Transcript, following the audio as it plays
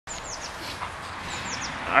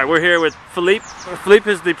Alright, we're here with Philippe. Philippe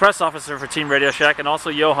is the press officer for Team RadioShack, and also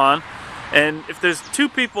Johan. And if there's two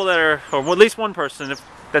people that are, or at least one person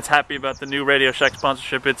that's happy about the new RadioShack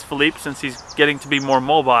sponsorship, it's Philippe, since he's getting to be more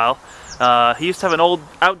mobile. He used to have an old,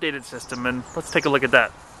 outdated system, and let's take a look at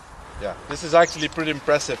that. Yeah, this is actually pretty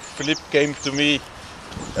impressive. Philippe came to me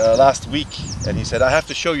last week and he said, I have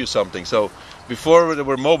to show you something. So before there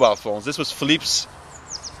were mobile phones, this was Philippe's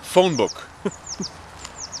phone book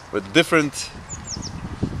with different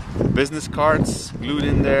business cards glued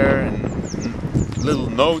in there and little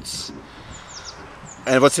notes.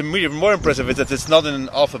 And what's even more impressive is that it's not in an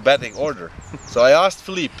alphabetic order. So I asked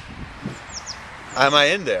Philippe, am I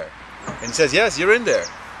in there? And he says, yes, you're in there.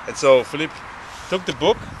 And so Philippe took the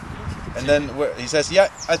book and then he says, yeah,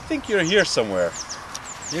 I think you're here somewhere.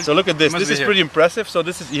 So look at this. This is pretty impressive. So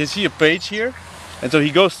this is, you see a page here. And so he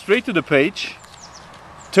goes straight to the page,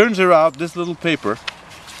 turns around this little paper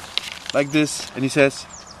like this, and he says,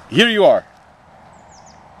 here you are.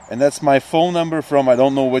 And that's my phone number from I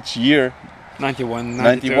don't know which year. 91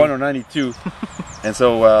 or 92. And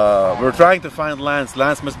so we're trying to find Lance.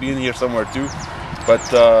 Lance must be in here somewhere too. But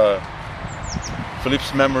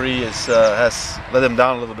Philippe's memory has let him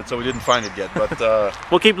down a little bit, so we didn't find it yet. But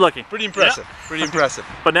we'll keep looking. Pretty impressive. Yeah. Pretty impressive.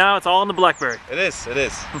 But now it's all in the BlackBerry. It is. It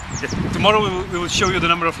is. Tomorrow we will show you the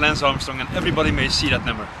number of Lance Armstrong, and everybody may see that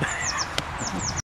number.